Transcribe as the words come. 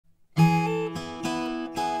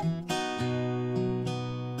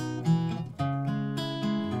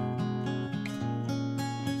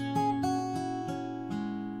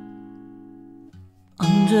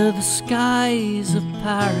Under the skies of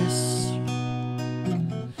Paris,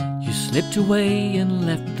 you slipped away and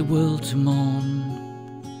left the world to mourn.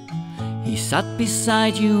 He sat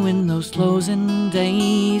beside you in those closing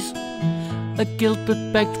days, a guilt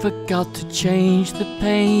that begged for God to change the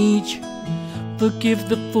page. Forgive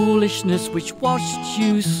the foolishness which watched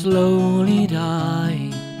you slowly die.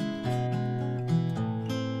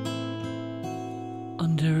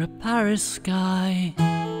 Under a Paris sky.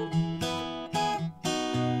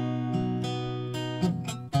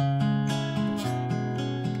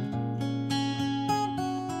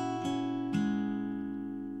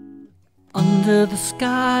 Under the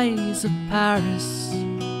skies of Paris,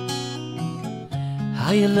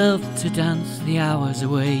 how you loved to dance the hours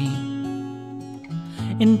away,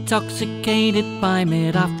 intoxicated by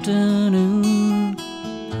mid-afternoon,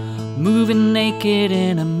 moving naked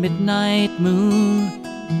in a midnight moon.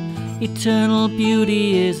 Eternal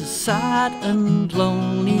beauty is a sad and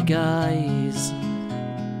lonely guise.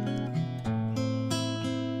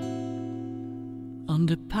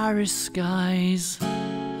 Under Paris skies,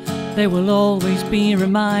 there will always be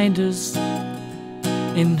reminders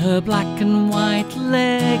in her black and white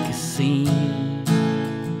legacy.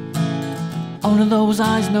 Only those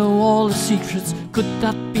eyes know all the secrets. Could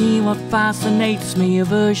that be what fascinates me? A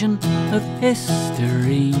version of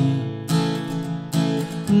history.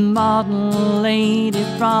 Modern lady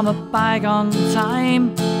from a bygone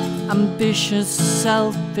time, ambitious,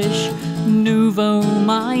 selfish, nouveau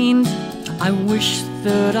mind. I wish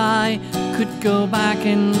that I could go back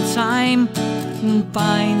in time and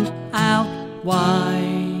find out why.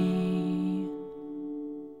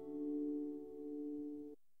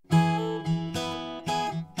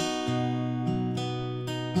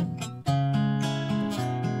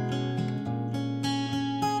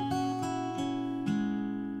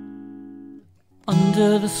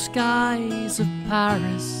 Under the skies of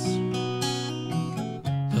Paris,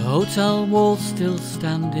 the hotel walls still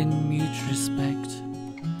stand in mute respect.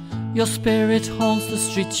 Your spirit haunts the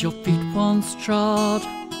streets your feet once trod,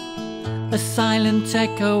 a silent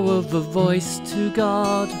echo of a voice to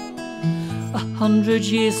God. 100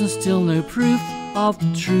 years and still no proof of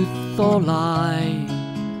truth or lie.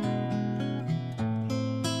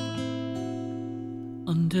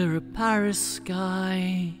 Under a Paris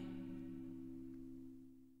sky.